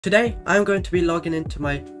Today, I'm going to be logging into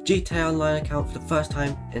my GTA Online account for the first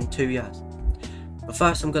time in 2 years. But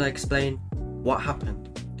first, I'm going to explain what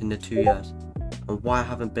happened in the 2 years and why I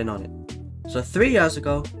haven't been on it. So 3 years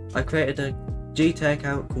ago, I created a GTA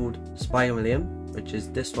account called Spygamerliam, which is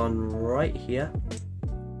this one right here.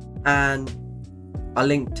 And I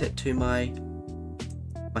linked it to my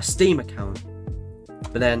Steam account.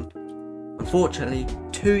 But then, unfortunately,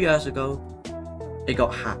 2 years ago, it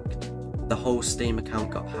got hacked. The whole Steam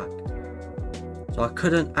account got hacked. So I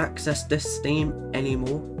couldn't access this Steam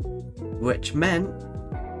anymore, which meant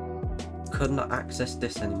I could not access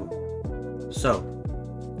this anymore. So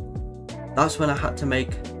that's when I had to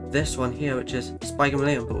make this one here, which is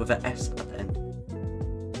Spygamerliam but with an S at the end.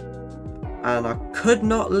 And I could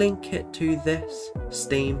not link it to this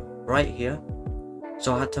Steam right here.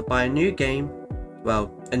 So I had to buy a new game, well,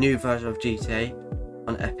 a new version of GTA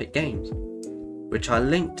on Epic Games, which I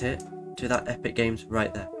linked it to that Epic Games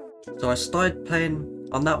right there. So I started playing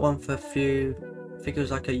on that one for a few, I think it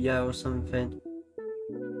was like a year or something,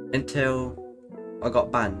 until I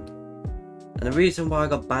got banned. And the reason why I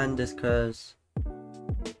got banned is because,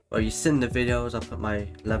 well, you've seen the videos, I put my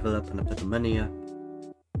level up and I put the money up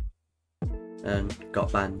and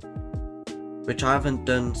got banned, which I haven't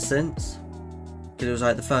done since, because it was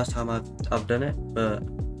like the first time I've done it. But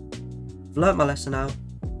I've learnt my lesson now.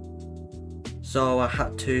 So I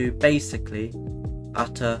had to basically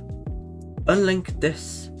unlink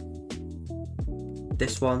this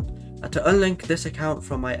one. I had to unlink this account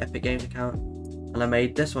from my Epic Games account, and I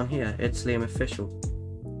made this one here, It's Liam Official.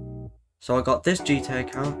 So I got this GTA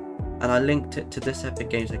account and I linked it to this Epic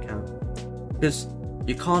Games account, because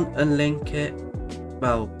you can't unlink it.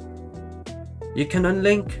 Well, you can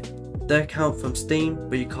unlink the account from Steam,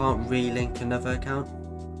 but you can't relink another account,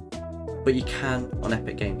 but you can on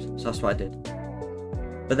Epic Games. So that's what I did.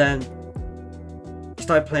 But then I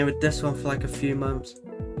started playing with this one for like a few months,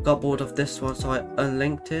 got bored of this one, so I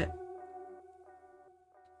unlinked it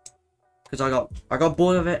because I got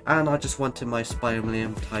bored of it, and I just wanted my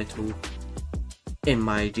Spygamerliam title in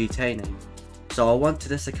my GTA name, so I wanted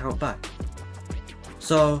this account back.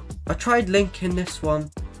 So I tried linking this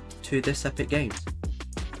one to this Epic Games,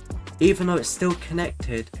 even though it's still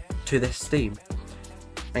connected to this Steam.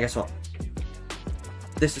 And guess what?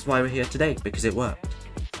 This is why we're here today, because it worked.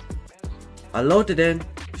 I loaded in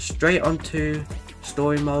straight onto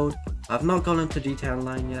story mode. I've not gone into GTA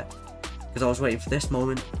Online yet, because I was waiting for this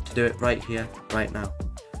moment to do it right here, right now.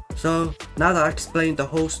 So now that I explained the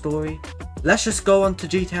whole story, let's just go on to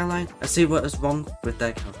GTA Online and see what is wrong with their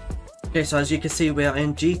account. Okay, so as you can see, we are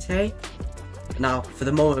in GTA. Now, for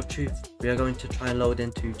the moment of truth, we are going to try and load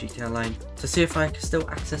into GTA Online to see if I can still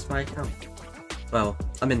access my account. Well,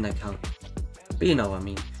 I'm in the account, but you know what I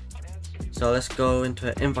mean. So let's go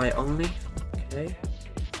into invite only. Okay.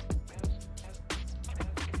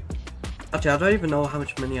 Actually, I don't even know how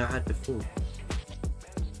much money I had before.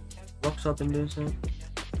 Rockstar been doing something.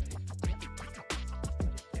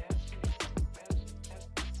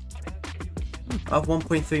 I have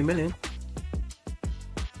 1.3 million.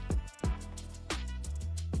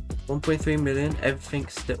 1.3 million.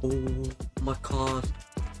 Everything's still. Oh, my cars.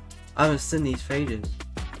 I haven't seen these for ages.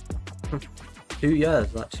 2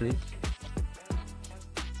 years actually.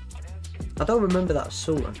 I don't remember that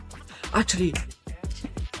sorting. Actually,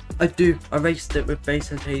 I do. I raced it with Base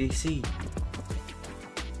and ADC.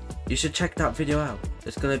 You should check that video out.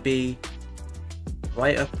 It's gonna be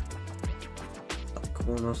right up that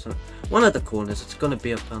corner or something. One of the corners. It's gonna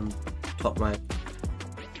be up on top right.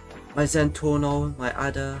 My Zentorno, my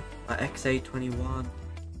Adder, my XA21,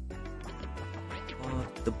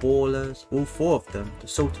 the Ballers, all 4 of them. The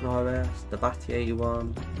Sultan RS, the Batty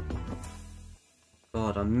 81.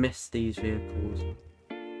 God, I miss these vehicles.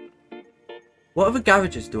 What other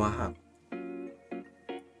garages do I have?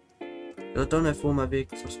 I don't know if all my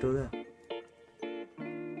vehicles are still there.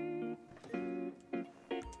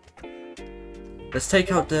 Let's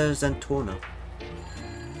take out the Zentorno.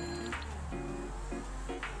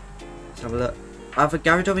 Let's have a look. I have a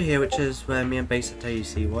garage over here, which is where me and Base at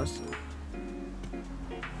AUC was.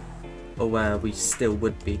 Or where we still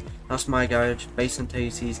would be. That's my garage. Base and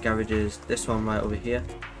AUC's garage is this one right over here.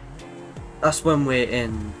 That's when we're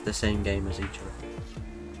in the same game as each other.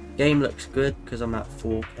 Game looks good because I'm at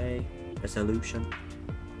 4K resolution.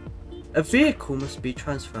 A vehicle must be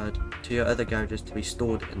transferred to your other garages to be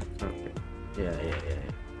stored in the current. Yeah.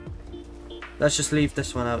 Let's just leave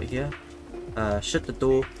this one out here. Shut the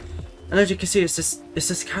door. And as you can see, it's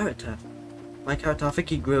this character. My character, I think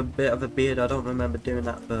he grew a bit of a beard. I don't remember doing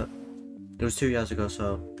that, but it was 2 years ago,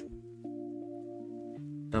 so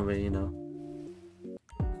don't really know.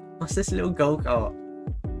 What's this little go-kart?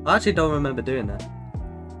 I actually don't remember doing that.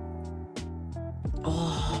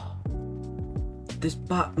 Oh, this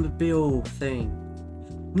Batmobile thing.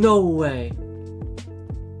 No way.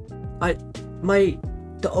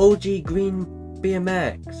 The OG green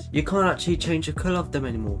BMX. You can't actually change the colour of them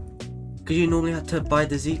anymore. Because you normally had to buy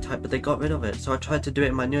the Z-Type, but they got rid of it. So I tried to do it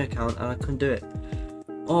in my new account and I couldn't do it.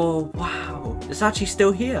 Oh wow, it's actually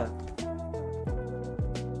still here.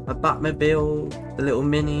 A Batmobile, the little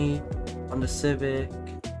Mini on the Civic.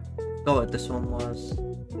 Forgot what this one was.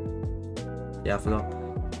 Yeah, I forgot.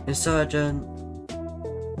 Insurgent.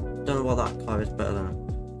 Don't know what that car is, but I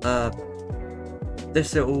don't know.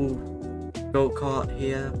 This little go-kart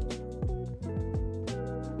here.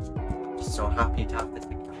 Just so happy to have this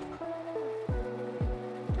account.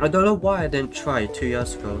 I don't know why I didn't try 2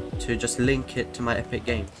 years ago to just link it to my Epic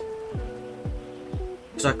Games.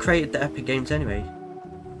 Because I created the Epic Games anyway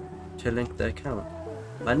to link the account.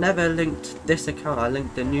 I never linked this account, I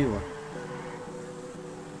linked the new one.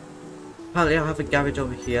 Apparently I have a garage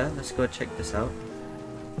over here, let's go check this out.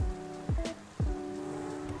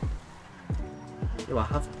 Yo, I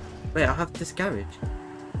have this garage.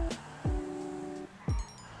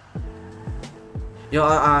 Yo,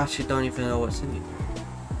 I actually don't even know what's in it.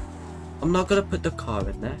 I'm not gonna put the car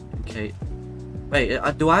in there, okay. Wait,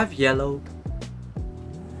 do I have yellow?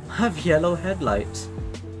 I have yellow headlights.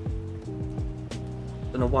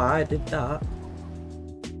 Don't know why I did that.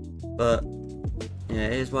 But, yeah,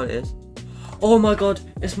 it is what it is. Oh my god,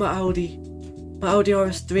 it's my Audi. My Audi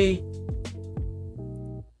RS3.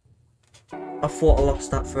 I thought I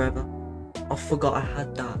lost that forever. I forgot I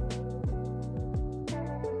had that.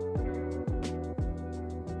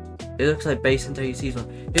 It looks like Base and AC's one.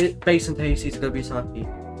 Base and AC's gonna be so happy.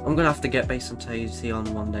 I'm gonna have to get Base and AC on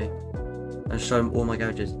one day and show him all my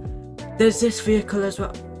garages. There's this vehicle as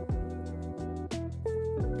well.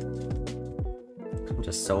 I'm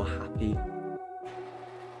just so happy.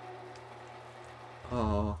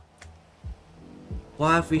 Oh,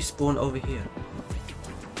 why have we spawned over here?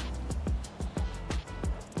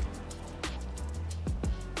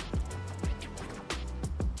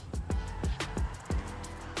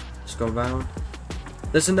 Go around.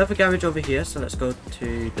 There's another garage over here, so let's go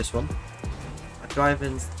to this one.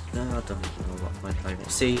 Driving. No, I don't know what my driving.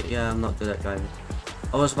 See, yeah, I'm not good at driving.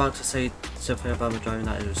 I was about to say something about my driving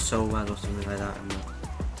that it was so well or something like that.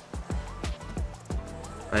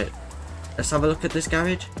 Right, let's have a look at this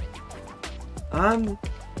garage.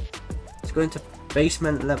 Let's go into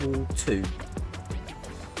basement level 2.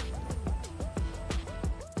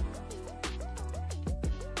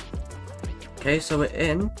 Okay, so we're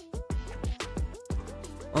in.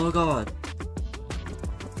 Oh god.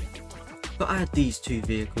 But I had these two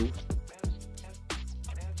vehicles.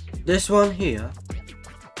 This one here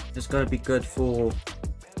is going to be good for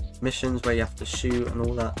missions where you have to shoot and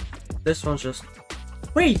all that. This one's just...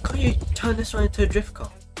 Wait, can't you turn this one into a drift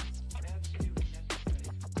car?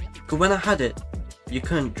 Because when I had it, you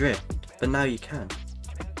couldn't drift, but now you can.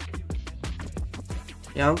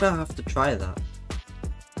 Yeah, I'm going to have to try that.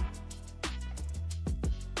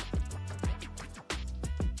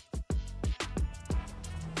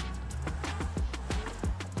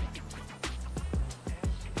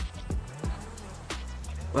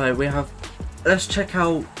 Right, we have. Let's check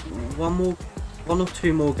out one or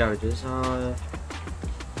two more garages.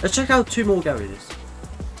 Let's check out 2 more garages.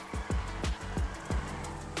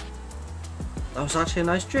 That was actually a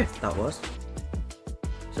nice drift. That was.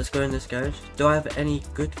 So let's go in this garage. Do I have any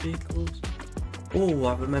good vehicles? Oh,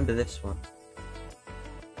 I remember this one.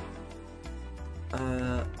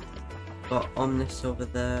 Got Omnis over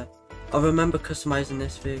there. I remember customizing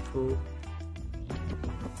this vehicle.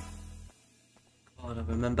 I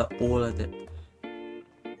remember all of it.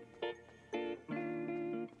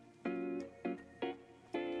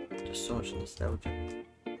 Just so much nostalgia.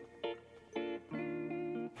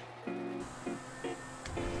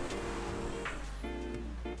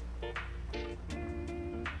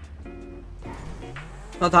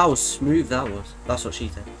 Oh, that was smooth, that was. That's what she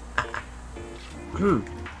said.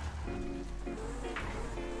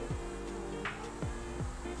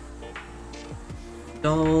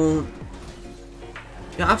 Don't...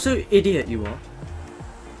 You're an absolute idiot, you are.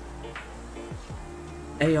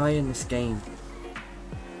 AI in this game.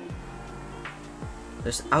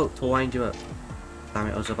 Just out to wind you up. Damn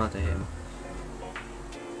it, I was about to hit him.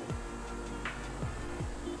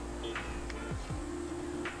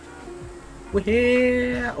 We're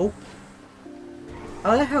here! Oh.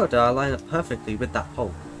 How the hell did I line up perfectly with that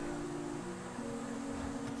pole?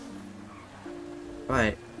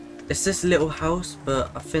 Right. It's this little house,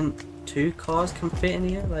 but I think 2 cars can fit in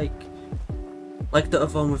here, like the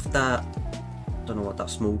other one with that, don't know what that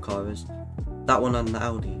small car is. That one and the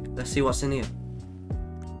Audi. Let's see what's in here.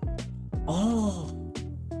 Oh,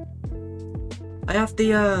 I have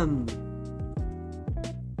the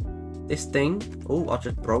this thing. Oh, I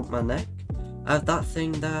just broke my neck. I have that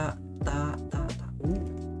thing that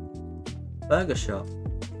ooh, burger shop.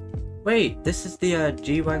 Wait, this is the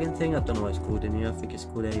G-Wagon thing. I don't know what it's called in here. I think it's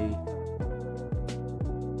called a,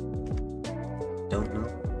 don't know.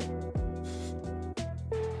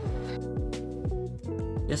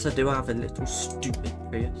 Yes, I do have a little stupid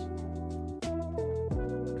Prius.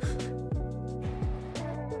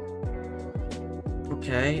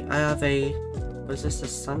 Okay, I have a, was this a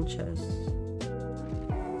Sanchez?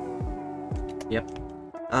 Yep.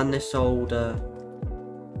 And this old,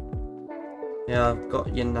 yeah, I've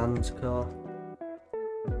got your nan's car.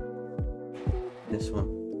 This one.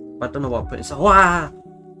 I don't know what I put inside. Wah!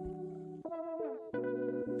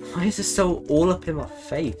 Why is this so all up in my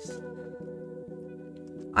face?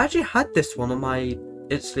 I actually had this one on my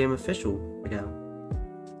Instagram official account.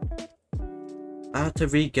 I had to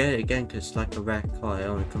re-get it again because it's like a rare car. It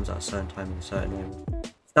only comes at a certain time in a certain area.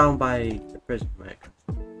 It's down by the prison, right?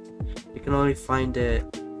 You can only find it.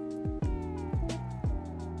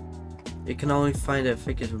 You can only find it, I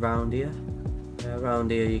think it's around here. Yeah,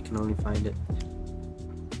 around here you can only find it.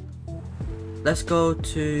 Let's go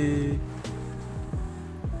to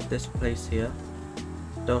this place here.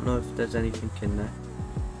 Don't know if there's anything in there.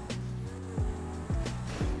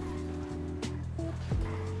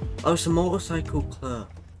 Oh, it's a motorcycle club.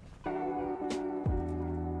 I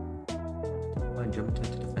jumped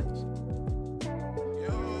into the fence.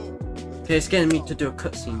 Okay, it's getting me to do a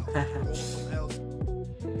cutscene.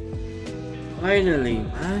 Finally,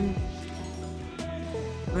 man.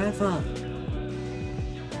 Forever.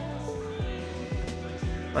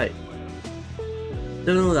 Wait.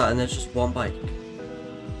 Don't know that, and there's just one bike.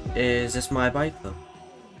 Is this my bike though?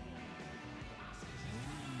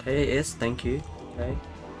 Okay, it is. Thank you. Okay.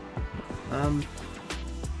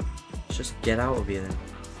 Let's just get out of here then.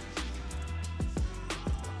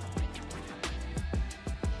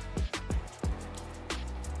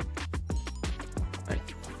 Right,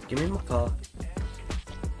 give me my car.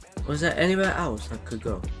 Was there anywhere else I could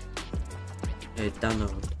go? Okay, down the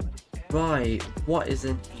road. Right, what is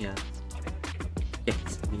in here? Get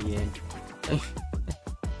me in.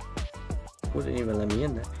 Wouldn't even let me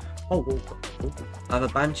in there. Oh, whoa, whoa, whoa. I have a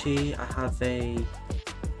Banshee, I have a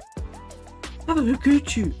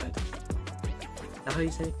Hukuchu. Is that how you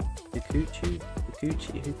say it? Hukuchu?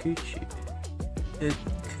 Hukuchu?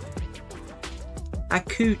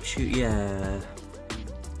 Akuchu, yeah.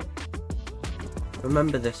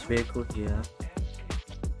 Remember this vehicle here.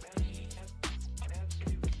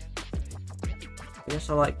 I guess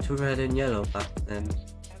I liked red and yellow back then,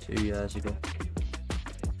 2 years ago.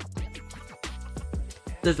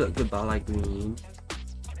 Does look good, but I like green.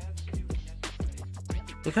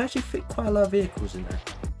 You can actually fit quite a lot of vehicles in there.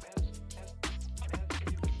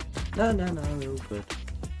 No, we're all good.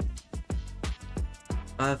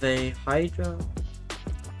 I have a Hydra.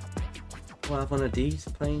 I have one of these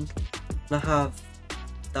planes. And I have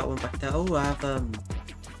that one back there. Oh, I have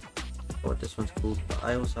what this one's called, but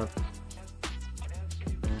I also have.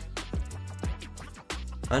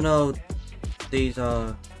 I know these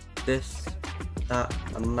are this, that,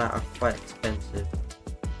 and that are quite expensive.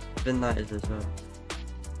 I think that is as well.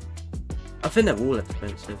 I think they're all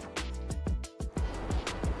expensive.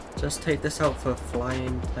 Just take this out for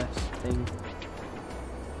flying testing.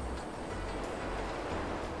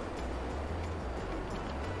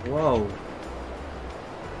 Whoa.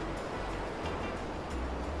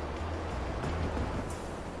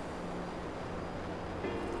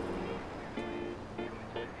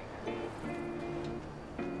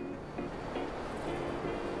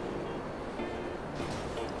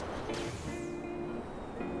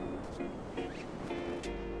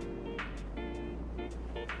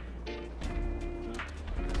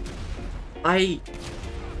 I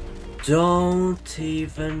don't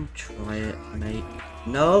even try it, mate.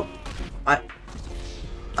 Nope.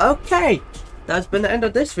 Okay, that's been the end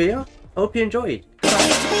of this video. Hope you enjoyed.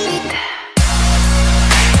 Bye.